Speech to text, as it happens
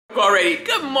already.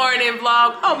 Good morning,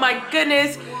 vlog. Oh my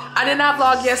goodness. I did not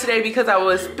vlog yesterday because I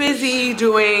was busy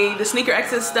doing the sneaker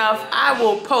exit stuff. I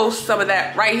will post some of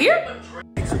that right here.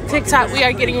 TikTok, we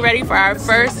are getting ready for our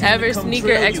first ever sneaker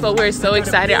expo. We're so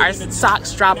excited. Our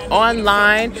socks drop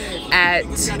online at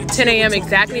 10 a.m.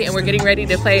 exactly, and we're getting ready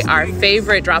to play our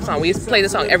favorite drop song. We play the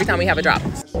song every time we have a drop.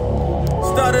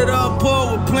 Started up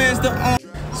poor with plans to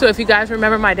So if you guys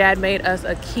remember, my dad made us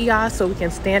a kiosk so we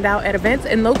can stand out at events,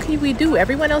 and low-key we do.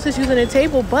 Everyone else is using a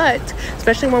table, but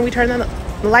especially when we turn on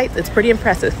the lights, it's pretty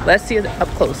impressive. Let's see it up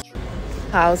close.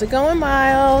 How's it going,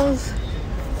 Miles?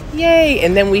 Yay.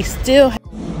 And then we still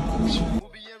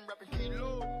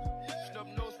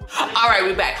all right,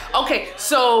 we back. Okay,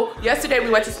 so yesterday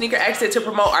we went to Sneaker Exit to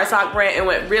promote our sock brand. It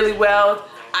went really well.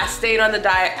 I stayed on the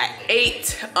diet. I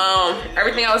ate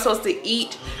everything I was supposed to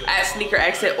eat at Sneaker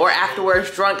Exit, or afterwards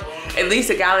drunk at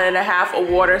least 1.5 gallons of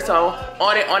water. So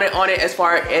on it as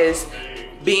far as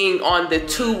being on the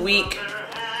 2-week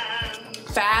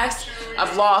fast.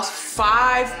 I've lost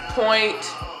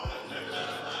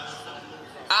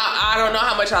I don't know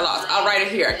how much I lost. I'll write it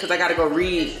here because I gotta go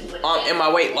read in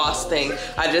my weight loss thing.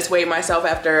 I just weighed myself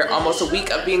after almost a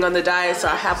week of being on the diet, so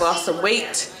I have lost some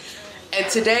weight. And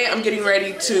today I'm getting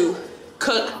ready to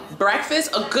cook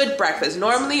breakfast, a good breakfast.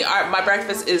 Normally my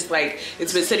breakfast is like,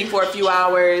 it's been sitting for a few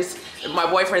hours. My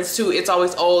boyfriend's too, it's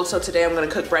always old. So today I'm gonna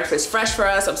cook breakfast fresh for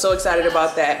us. I'm so excited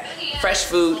about that, fresh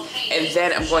food. And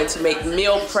then I'm going to make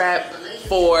meal prep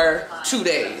for 2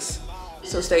 days.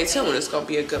 So stay tuned, it's gonna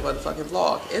be a good motherfucking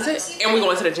vlog, is it? And we're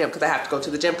going to the gym because I have to go to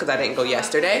the gym because I didn't go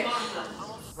yesterday.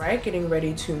 Right, getting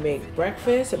ready to make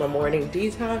breakfast and my morning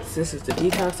detox. This is the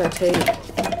detox I take,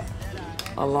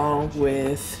 along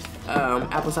with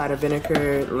apple cider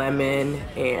vinegar, lemon,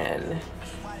 and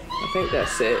I think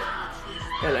that's it.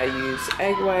 And I use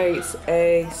egg whites,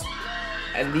 eggs,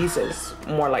 and these is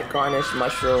more like garnished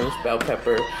mushrooms, bell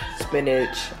pepper,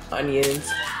 spinach, onions,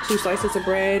 2 slices of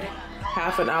bread,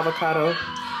 half an avocado.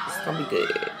 It's gonna be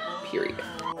good, period.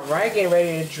 All right, getting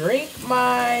ready to drink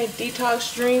my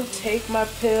detox drink, take my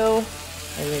pill,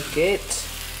 and then get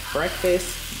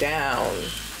breakfast down.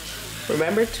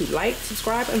 Remember to like,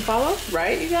 subscribe, and follow,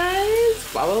 right, you guys?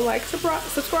 Follow, like,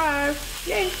 subscribe.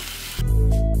 Yay.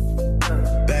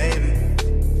 baby.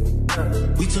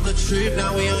 We took a trip,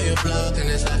 now we on your block, and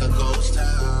it's like a ghost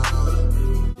town.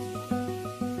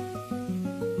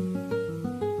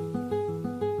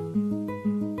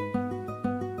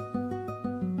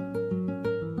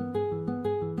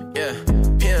 Yeah,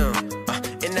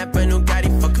 in that brand new Gotti,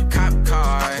 fuck a cop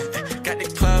car. Got the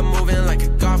club moving like a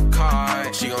golf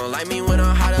cart. She gon' like me when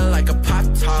I'm hotter like a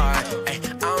Pop-Tart. I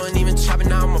don't even chop it,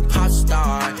 now I'm a pop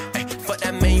star. Fuck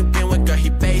that man you been with, girl, he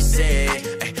basic.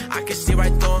 I can see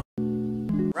right through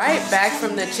him. Right, back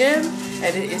from the gym,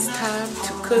 and it is time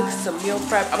to cook some meal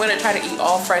prep. I'm gonna try to eat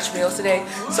all fresh meals today.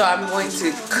 So I'm going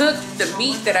to cook the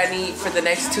meat that I need for the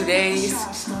next 2 days.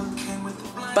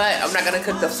 But I'm not gonna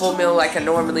cook the full meal like I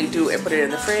normally do and put it in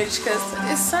the fridge because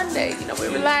it's Sunday. You know,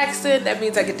 we're relaxing. That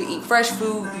means I get to eat fresh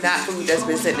food, not food that's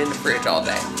been sitting in the fridge all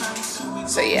day.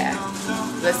 So yeah,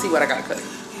 let's see what I gotta cook.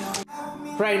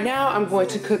 Right now, I'm going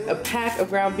to cook a pack of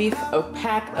ground beef, a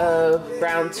pack of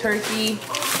ground turkey,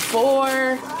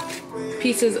 4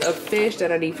 pieces of fish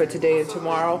that I need for today and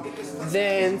tomorrow.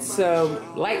 Then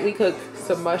some lightly cooked,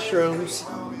 some mushrooms,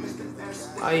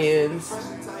 onions,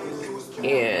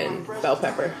 and bell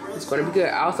pepper. It's going to be good.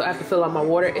 I also have to fill out my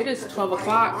water. It is 12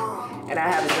 o'clock and I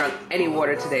haven't drunk any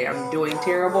water today. I'm doing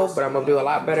terrible, but I'm gonna do a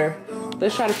lot better.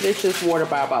 Let's try to finish this water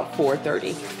by about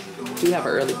 4:30. We have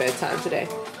an early bedtime today.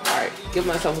 All right, give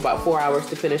myself about 4 hours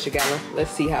to finish a gallon.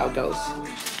 Let's see how it goes.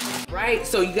 Right,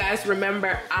 so you guys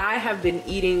remember I have been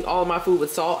eating all of my food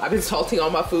with salt. I've been salting all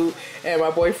my food, and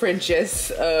my boyfriend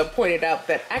just pointed out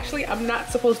that actually I'm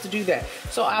not supposed to do that.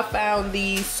 So I found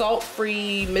the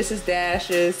salt-free Mrs.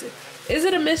 Dash's. Is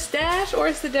it a Miss Dash or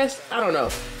is it just, I don't know.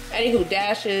 Anywho,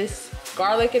 Dash's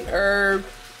garlic and herb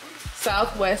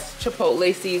Southwest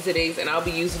Chipotle seasonings, and I'll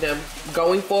be using them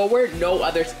going forward. No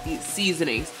other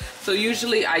seasonings. So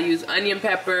usually I use onion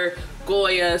pepper,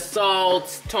 Goya,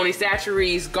 salt, Tony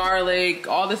Chachere's, garlic,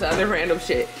 all this other random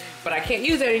shit. But I can't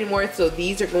use that anymore, so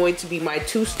these are going to be my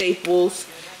 2 staples.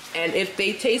 And if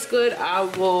they taste good, I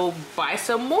will buy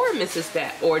some more Mrs.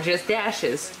 Dash or just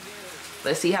Dashes.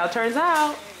 Let's see how it turns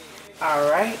out. All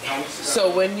right. So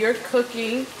when you're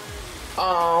cooking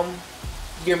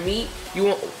your meat,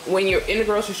 when you're in the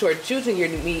grocery store choosing your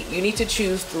meat, you need to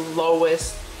choose the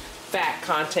lowest fat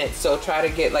content. So try to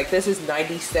get, like, this is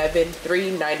 97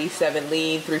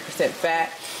 lean, 3% fat.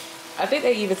 I think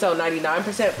they even sell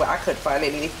 99%, but I couldn't find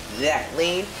any that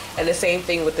lean. And the same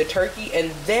thing with the turkey. And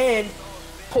then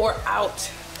pour out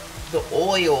the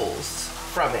oils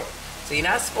from it. So you're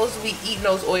not supposed to be eating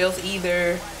those oils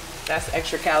either. That's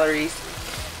extra calories.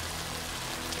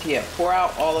 Yeah, pour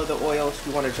out all of the oils.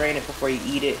 You want to drain it before you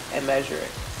eat it and measure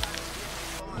it.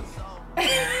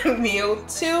 Meal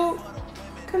 2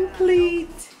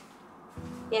 complete.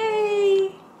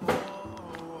 Yay!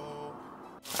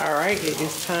 All right, it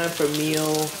is time for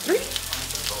meal 3.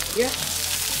 Yeah,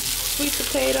 sweet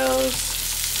potatoes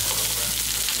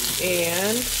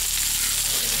and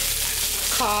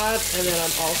cod, and then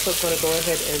I'm also going to go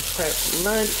ahead and prep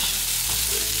lunch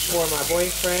for my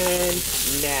boyfriend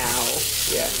now.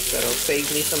 Yes, that'll save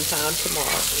me some time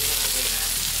tomorrow.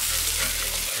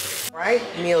 All right,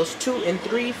 meals 2 and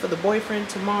 3 for the boyfriend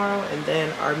tomorrow, and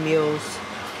then our meals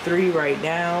 3 right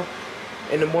now.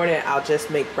 In the morning, I'll just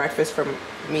make breakfast for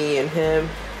me and him,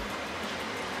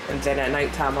 and then at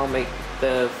nighttime I'll make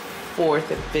the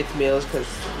 4th and 5th meals, because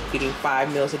eating 5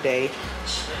 meals a day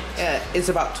is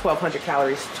about 1,200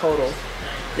 calories total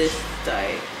this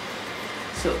diet.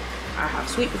 So I have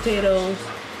sweet potatoes,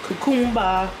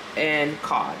 cucumber, and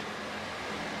cod.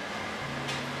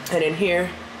 And in here,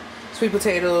 sweet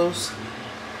potatoes,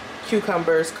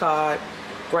 cucumbers, cod,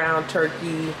 ground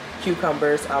turkey,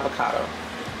 cucumbers, avocado.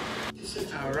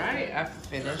 All right, I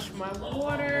finished my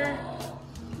water.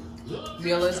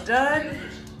 Meal is done.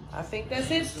 I think that's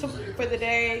it for the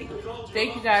day.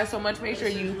 Thank you guys so much. Make sure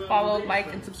you follow,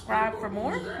 like, and subscribe for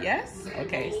more. Yes?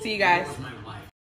 Okay, see you guys.